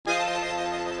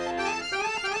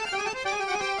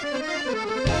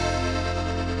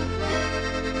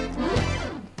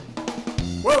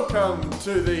Welcome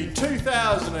to the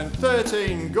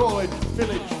 2013 Gawler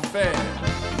Village Fair,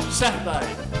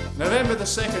 Saturday, November the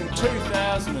 2nd,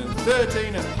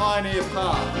 2013 at Pioneer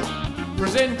Park,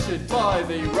 presented by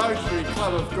the Rotary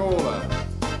Club of Gawler.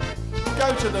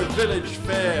 Go to the Village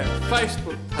Fair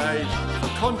Facebook page for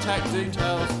contact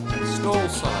details and stall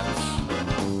sites.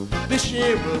 This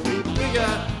year will be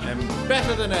bigger and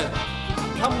better than ever.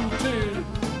 Come to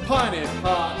Pioneer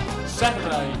Park,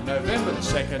 Saturday, November the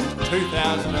 2nd,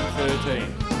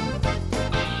 2013.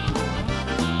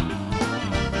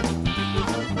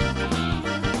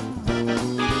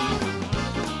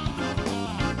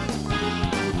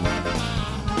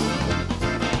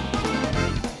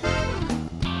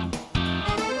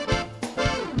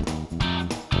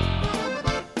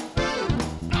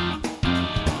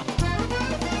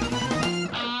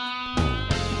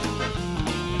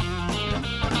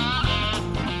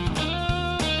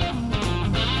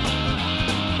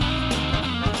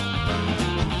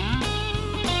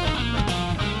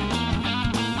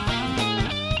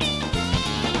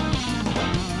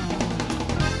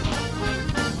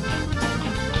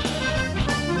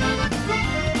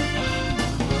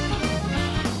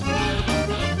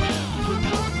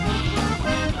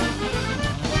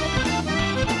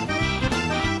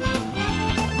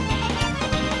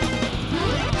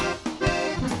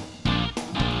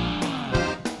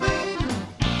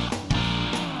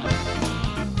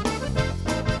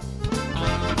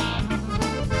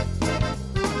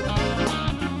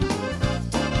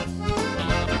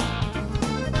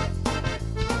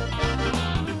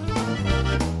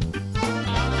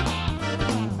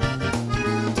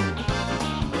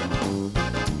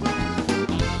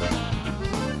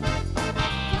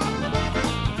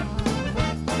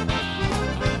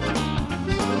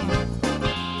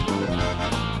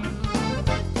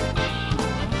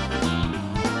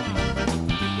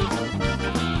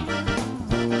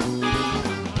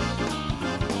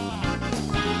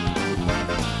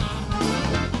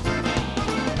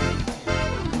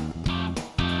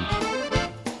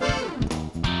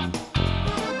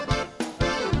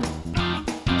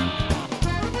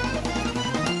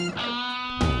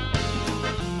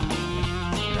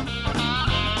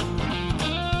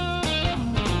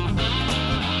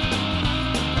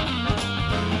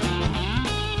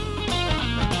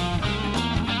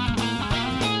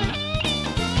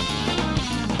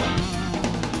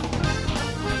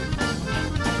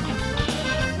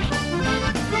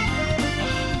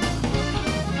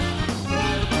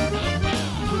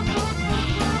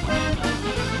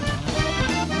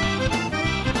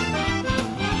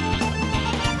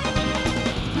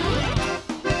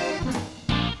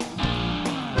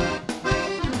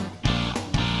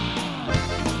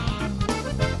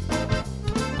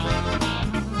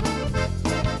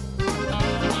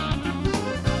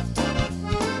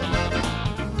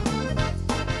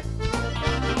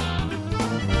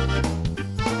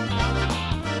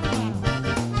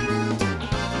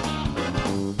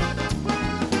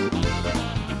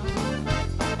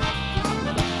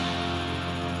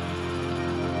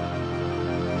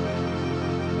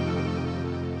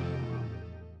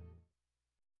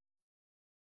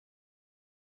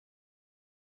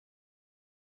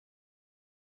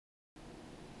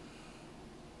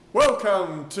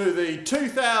 Welcome to the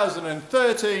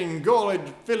 2013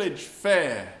 Gawler Village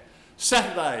Fair,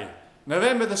 Saturday,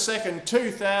 November the 2nd,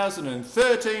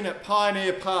 2013 at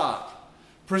Pioneer Park,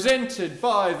 presented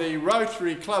by the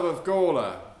Rotary Club of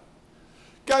Gawler.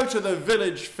 Go to the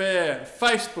Village Fair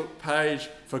Facebook page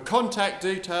for contact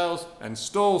details and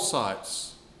stall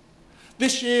sites.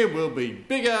 This year will be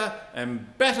bigger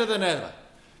and better than ever.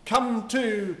 Come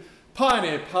to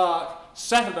Pioneer Park,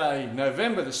 Saturday,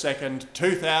 November the 2nd,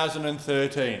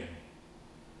 2013.